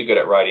 What are you good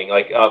at writing?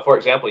 Like, for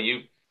example,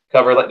 you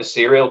cover like the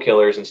serial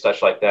killers and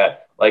stuff like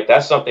that. Like,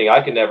 that's something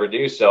I could never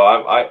do. So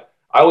I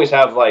always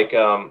have like,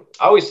 I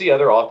always see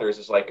other authors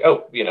as like,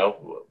 oh,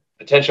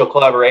 potential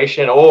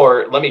collaboration,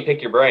 or let me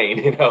pick your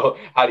brain,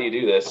 how do you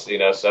do this?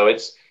 So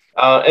it's,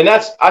 and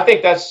I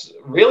think that's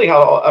really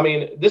how, I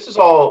mean, this is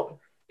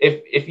all,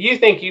 if you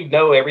think you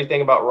know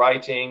everything about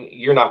writing,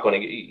 you're not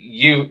going to,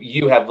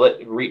 you have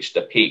reached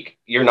a peak.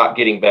 You're not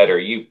getting better.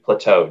 You've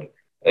plateaued.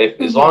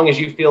 As long as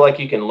you feel like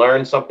you can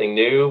learn something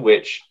new,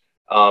 which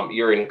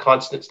you're in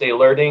constant state of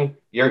learning,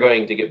 you're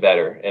going to get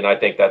better. And I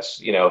think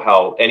that's,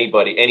 how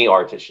any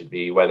artist should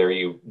be, whether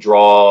you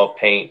draw,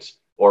 paint,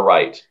 or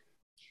write.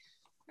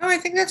 No, I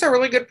think that's a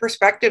really good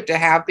perspective to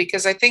have,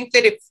 because I think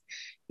that if,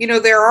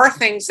 there are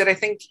things that I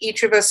think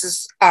each of us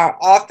as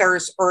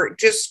authors or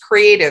just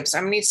creatives,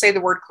 I'm going to say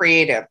the word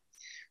creative,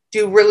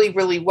 do really,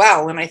 really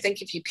well. And I think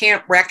if you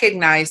can't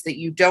recognize that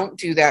you don't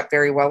do that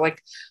very well,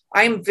 like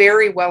I'm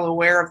very well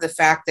aware of the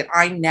fact that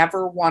I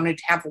never wanted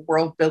to have a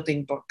world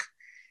building book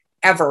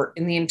ever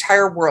in the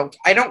entire world.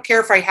 I don't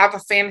care if I have a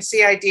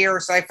fantasy idea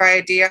or sci-fi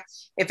idea.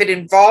 If it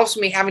involves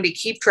me having to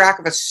keep track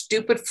of a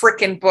stupid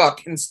freaking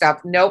book and stuff,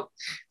 nope,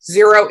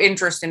 zero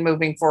interest in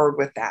moving forward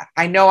with that.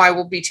 I know I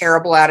will be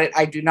terrible at it.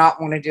 I do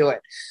not want to do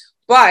it.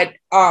 But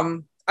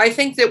I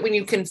think that when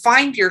you can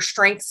find your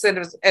strengths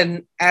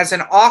and as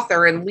an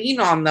author and lean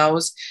on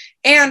those,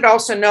 and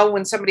also know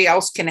when somebody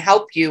else can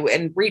help you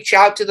and reach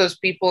out to those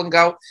people and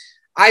go,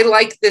 I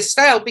like this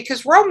style,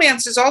 because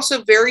romance is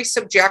also very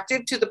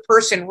subjective to the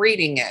person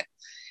reading it.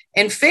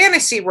 And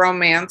fantasy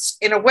romance,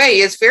 in a way,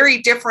 is very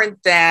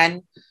different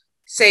than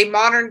say,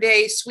 modern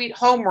day sweet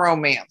home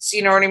romance,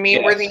 you know what I mean?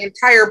 Yes. Where the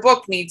entire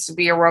book needs to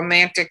be a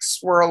romantic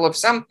swirl of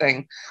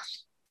something.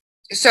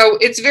 So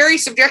it's very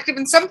subjective,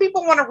 and some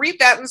people want to read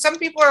that, and some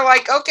people are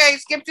like, okay,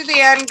 skip to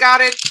the end,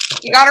 got it,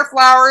 you got her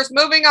flowers,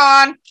 moving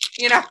on,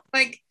 you know,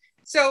 like,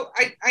 so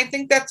I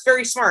think that's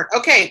very smart.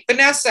 Okay,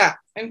 Vanessa,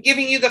 I'm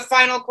giving you the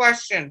final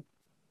question.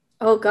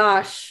 Oh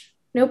gosh,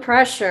 no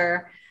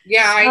pressure.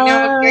 Yeah, I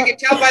know. I can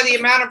tell by the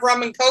amount of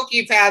rum and coke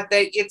you've had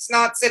that it's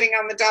not sitting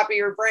on the top of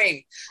your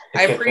brain.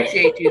 I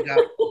appreciate you,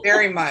 though,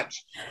 very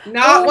much.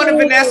 Not one of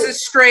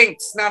Vanessa's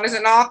strengths, not as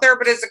an author,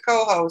 but as a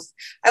co-host.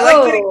 I like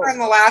putting her on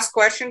the last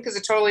question because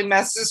it totally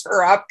messes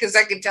her up, because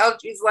I can tell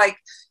she's like,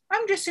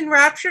 I'm just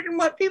enraptured in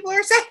what people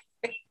are saying.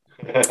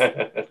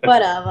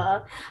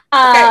 Whatever.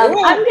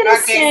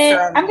 Okay.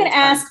 I'm gonna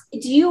ask,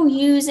 do you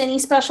use any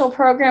special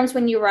programs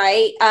when you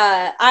write?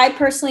 I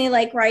personally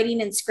like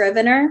writing in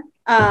Scrivener.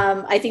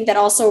 I think that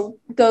also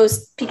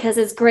goes because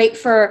it's great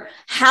for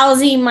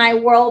housing my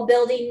world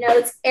building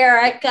notes,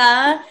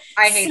 Erica.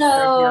 I hate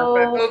Scrivener,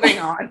 but moving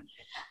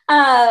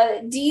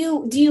on. Do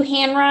you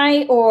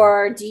handwrite,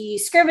 or do you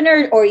use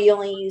Scrivener, or you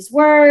only use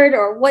Word,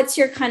 or what's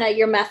your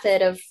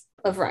method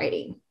of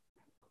writing?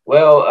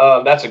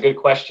 Well, that's a good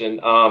question,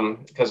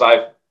 because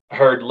I've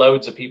heard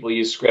loads of people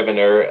use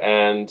Scrivener,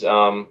 and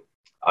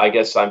I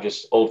guess I'm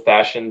just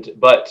old-fashioned.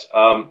 But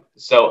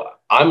so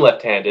I'm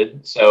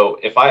left-handed, so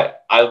if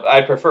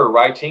I prefer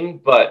writing,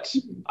 but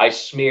I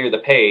smear the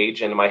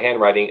page, and my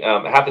handwriting,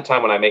 half the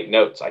time when I make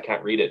notes, I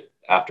can't read it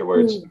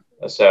afterwards.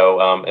 So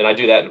and I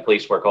do that in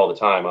police work all the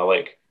time. I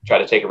like try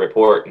to take a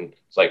report, and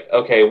it's like,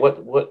 okay,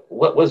 what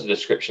was the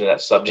description of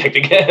that subject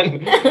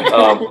again?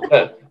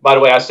 By the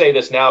way, I say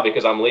this now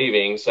because I'm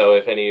leaving. So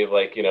if any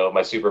of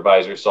my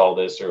supervisors saw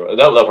this, or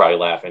they'll probably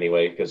laugh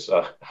anyway, because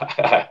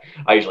I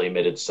usually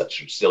admitted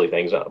such silly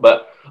things.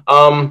 But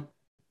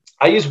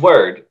I use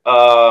Word,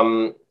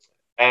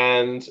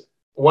 and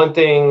one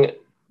thing,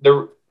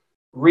 the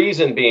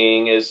reason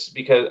being is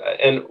because,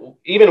 and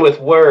even with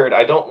Word,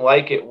 I don't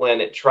like it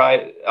when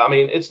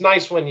it's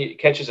nice when it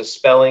catches a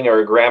spelling or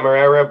a grammar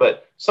error,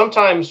 but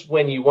sometimes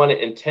when you want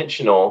it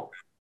intentional,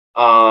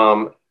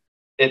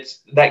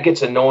 that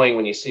gets annoying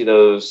when you see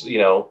those,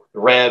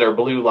 red or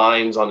blue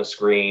lines on the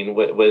screen,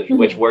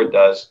 which Word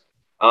does.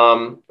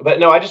 But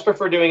no, I just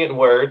prefer doing it in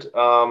Word.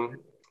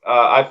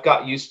 I've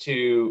got used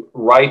to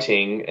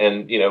writing,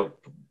 and,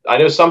 I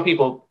know some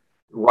people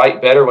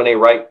write better when they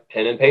write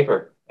pen and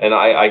paper. And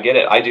I get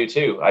it. I do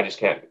too. I just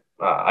can't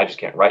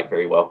write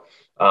very well.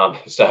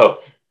 So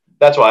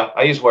that's why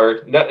I use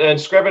Word. And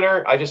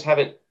Scrivener, I just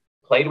haven't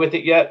played with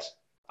it yet.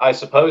 I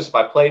suppose if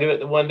I played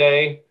with it one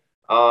day,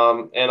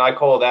 and I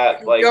call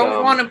that like. You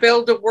don't want to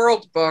build a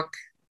world book.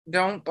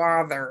 Don't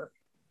bother.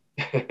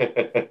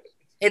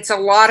 It's a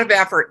lot of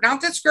effort.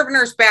 Not that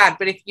Scrivener is bad,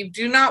 but if you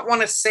do not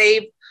want to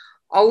save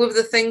all of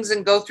the things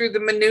and go through the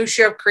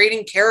minutia of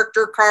creating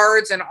character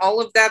cards and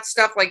all of that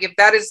stuff, like if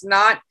that is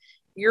not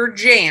your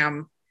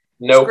jam,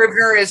 nope.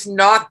 Scrivener is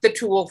not the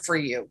tool for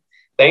you.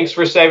 Thanks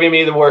for saving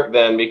me the work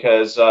then,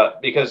 because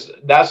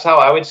that's how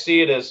I would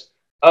see it as,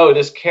 oh,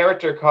 this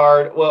character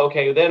card. Well,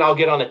 okay, then I'll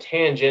get on a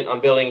tangent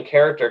on building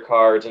character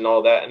cards and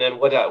all that. And then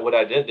what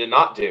I did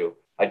not do,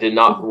 I did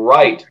not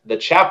write the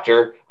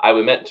chapter I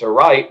was meant to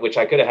write, which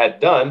I could have had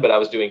done, but I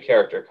was doing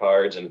character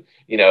cards and,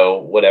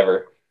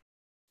 whatever.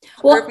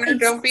 Well, Scrivener,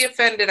 don't be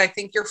offended. I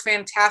think you're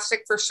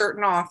fantastic for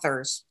certain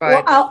authors.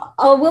 But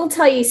I will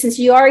tell you, since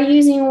you are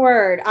using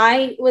Word,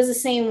 I was the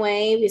same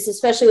way, because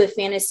especially with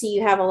fantasy,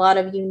 you have a lot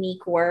of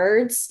unique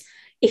words.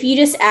 If you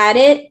just add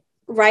it,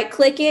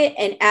 right-click it,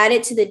 and add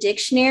it to the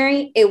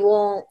dictionary, it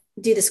won't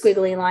do the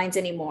squiggly lines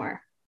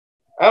anymore.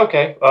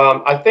 Okay.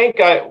 I think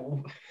I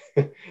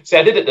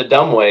did it the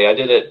dumb way. I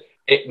did it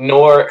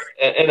ignore,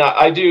 and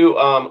I do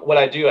what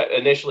I do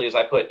initially is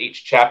I put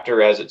each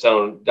chapter as its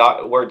own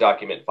Word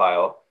document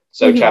file.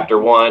 So chapter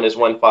 1 is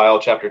one file,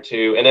 chapter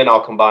 2, and then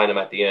I'll combine them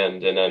at the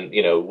end, and then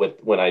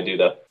when I do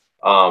the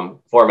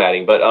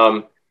formatting.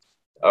 But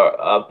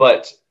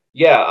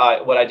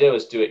yeah, what I did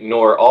was to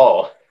ignore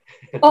all.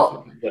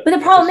 Oh, but the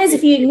problem is,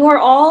 if you ignore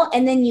all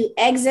and then you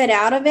exit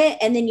out of it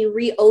and then you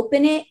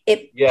reopen it,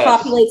 it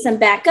populates them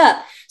back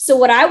up. So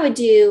what I would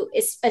do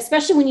is,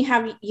 especially when you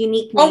have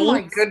unique names. Oh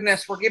my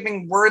goodness, we're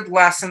giving word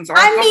lessons.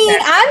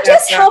 I'm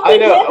just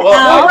helping you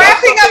out.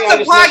 Wrapping up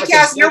the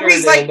podcast,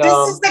 nobody's like,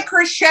 this is the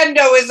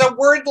crescendo, is a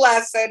word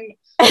lesson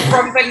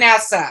from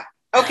Vanessa.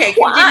 Okay,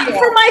 for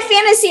my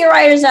fantasy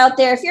writers out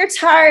there, if you're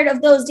tired of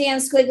those damn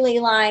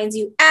squiggly lines,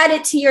 you add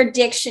it to your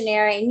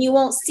dictionary and you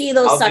won't see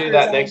those suckers do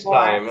that anymore. Next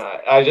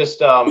time. I just,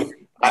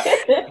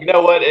 you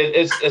know what?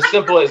 It's as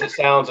simple as it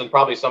sounds, and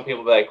probably some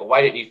people will be like,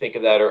 why didn't you think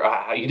of that?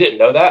 Or you didn't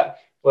know that?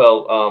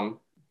 Well,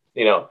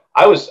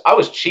 I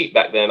was cheap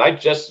back then. I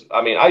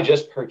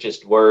just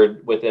purchased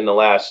Word within the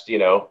last,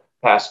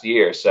 past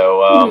year.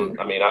 So,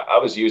 I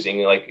was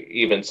using like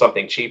even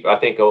something cheap. I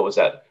think, what was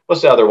that?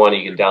 What's the other one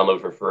you can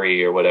download for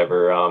free or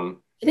whatever? I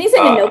think it's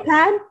like a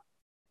Notepad.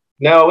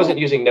 No, I wasn't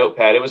using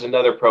Notepad. It was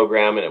another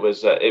program, and it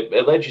was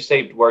it let you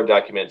save Word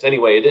documents.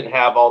 Anyway, it didn't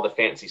have all the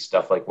fancy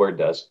stuff like Word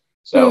does.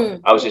 So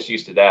I was just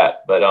used to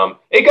that, but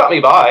it got me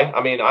by.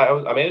 I mean,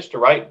 I managed to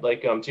write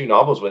like 2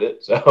 novels with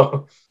it.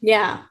 So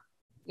yeah.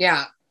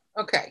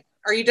 Okay.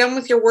 Are you done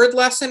with your word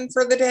lesson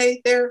for the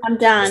day there? I'm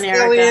done,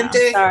 Erica.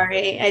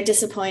 Sorry, I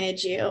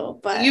disappointed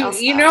you, but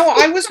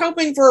I was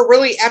hoping for a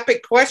really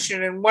epic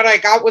question, and what I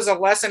got was a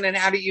lesson in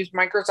how to use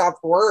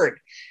Microsoft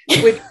Word,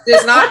 which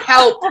does not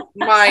help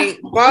my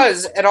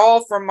buzz at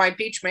all from my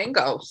peach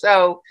mango.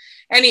 So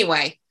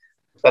anyway.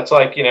 That's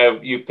like,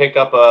 you pick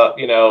up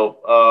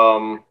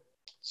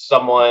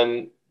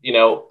someone,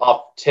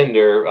 off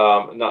Tinder,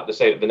 not to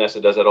say that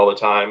Vanessa does it all the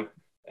time,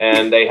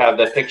 and they have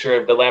the picture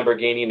of the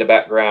Lamborghini in the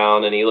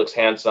background, and he looks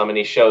handsome, and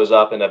he shows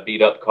up in a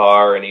beat up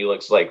car, and he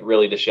looks like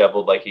really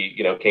disheveled, like he,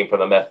 came from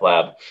a meth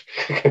lab.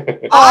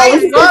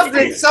 I love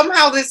that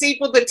somehow this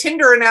equaled the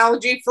Tinder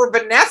analogy for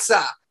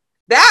Vanessa.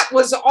 That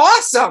was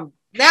awesome.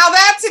 Now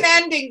that's an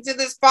ending to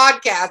this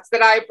podcast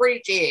that I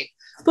appreciate.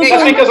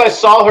 That's because I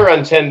saw her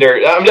on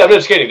Tinder. I'm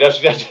just kidding.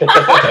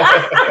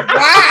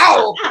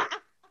 Wow.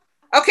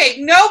 Okay,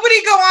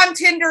 nobody go on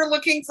Tinder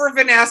looking for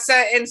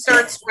Vanessa and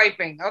start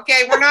swiping.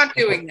 Okay, we're not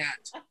doing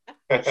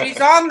that.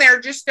 She's on there,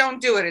 just don't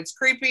do it. It's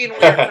creepy and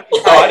weird.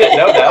 Oh, I didn't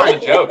know that. That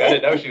was a joke. I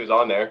didn't know she was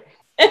on there.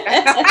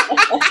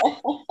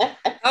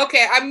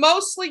 Okay, I'm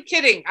mostly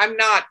kidding. I'm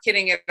not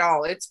kidding at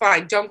all. It's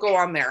fine. Don't go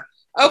on there.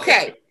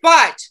 Okay,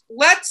 but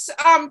let's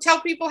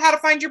tell people how to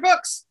find your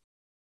books.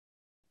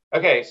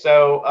 Okay,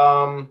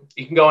 so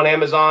you can go on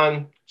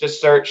Amazon,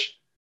 just search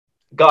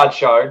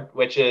Godshard,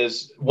 which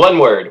is one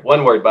word,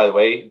 by the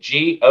way,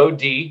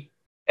 GODSHARD,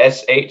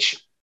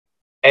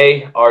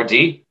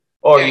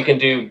 or you can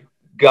do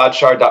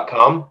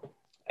godshard.com,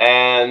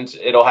 and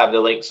it'll have the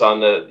links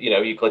on the,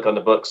 you click on the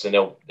books and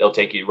they'll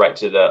take you right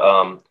to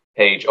the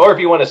page. Or if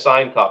you want a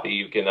signed copy,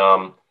 you can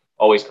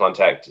always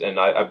contact, and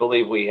I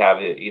believe we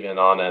have it even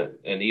on an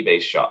eBay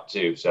shop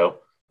too, so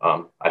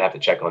I'd have to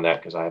check on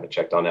that because I haven't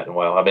checked on that in a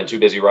while. I've been too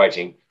busy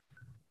writing.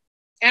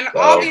 And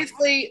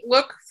obviously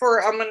look for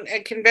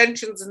at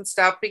conventions and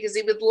stuff, because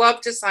he would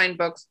love to sign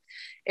books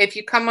if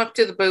you come up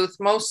to the booth,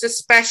 most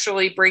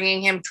especially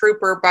bringing him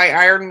Trooper by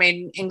Iron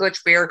Maiden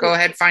English Beer. Go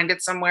ahead, find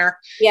it somewhere.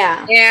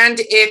 Yeah. And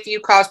if you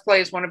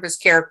cosplay as one of his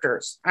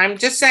characters. I'm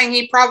just saying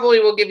he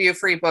probably will give you a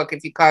free book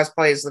if you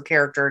cosplay as the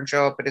character and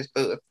show up at his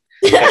booth.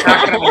 I'm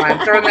not gonna lie.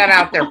 I'm throwing that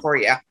out there for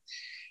you.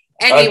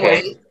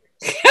 Anyway,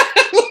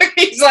 okay.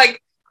 He's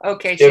like,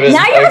 okay.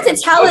 Now you have to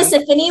tell us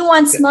if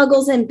anyone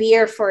smuggles in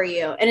beer for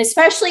you, and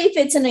especially if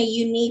it's in a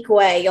unique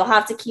way, you'll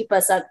have to keep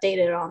us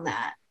updated on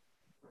that.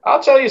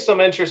 I'll tell you some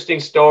interesting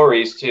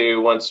stories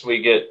too once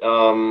we get.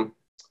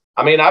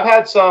 I've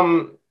had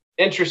some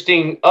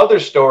interesting other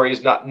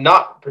stories,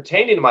 not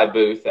pertaining to my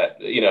booth at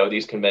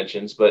these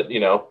conventions, but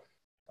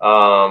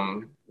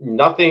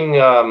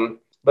nothing.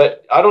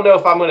 But I don't know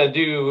if I'm going to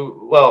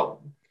do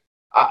well.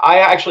 I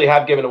actually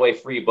have given away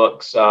free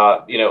books.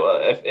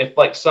 If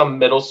like some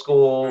middle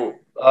school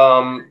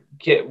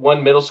kid,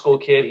 one middle school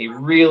kid,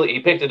 he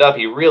picked it up.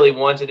 He really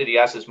wanted it. He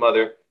asked his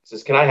mother,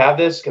 says, "Can I have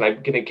this?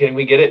 Can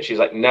we get it?" She's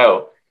like,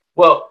 "No."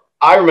 Well,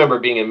 I remember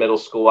being in middle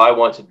school. I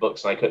wanted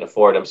books and I couldn't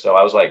afford them, so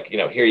I was like,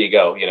 here you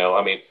go.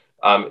 And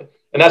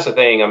that's the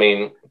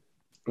thing.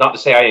 Not to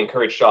say I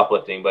encourage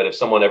shoplifting, but if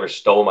someone ever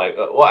stole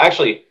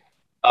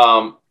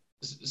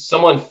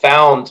someone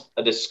found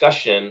a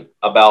discussion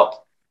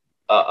about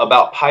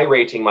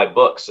pirating my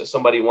books. So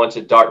somebody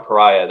wanted Dark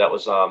Pariah. That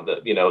was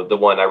the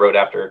one I wrote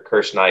after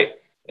Curse Night.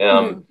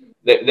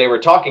 They were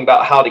talking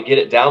about how to get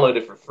it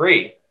downloaded for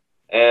free,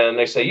 and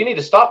they say, "You need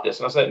to stop this."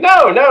 And I said,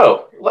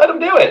 "No, let them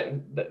do it.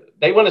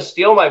 They want to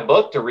steal my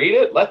book to read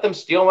it. Let them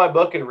steal my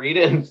book and read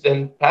it,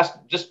 and pass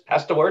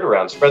the word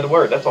around. Spread the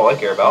word. That's all I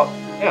care about.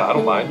 Yeah, I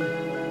don't mind."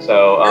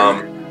 So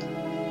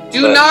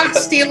do not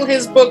steal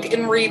his book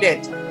and read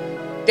it.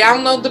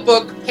 Download the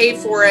book, pay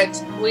for it.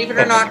 Believe it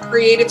or not,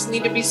 creatives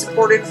need to be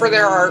supported for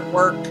their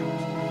artwork.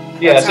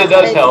 Yes, it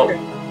does help.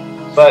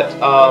 But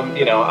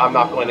I'm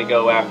not going to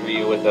go after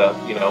you with a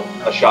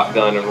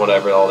shotgun or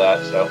whatever, all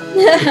that. So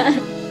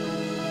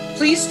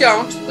please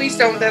don't.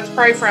 That's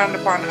probably frowned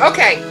upon.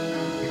 Okay,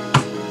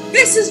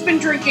 this has been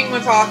Drinking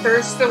with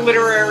Authors, the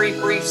Literary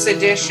Briefs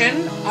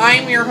edition.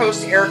 I'm your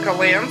host, Erica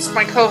Lance.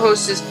 My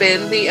co-host has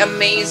been the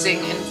amazing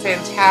and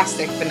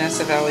fantastic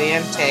Vanessa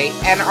Valiente,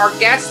 and our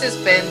guest has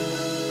been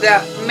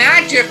the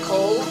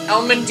magical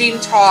Elmon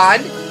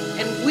Todd,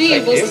 and we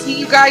will see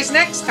you guys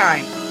next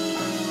time.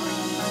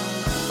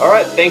 All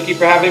right, thank you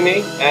for having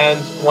me,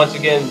 and once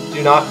again,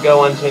 do not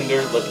go on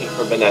Tinder looking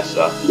for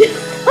Vanessa.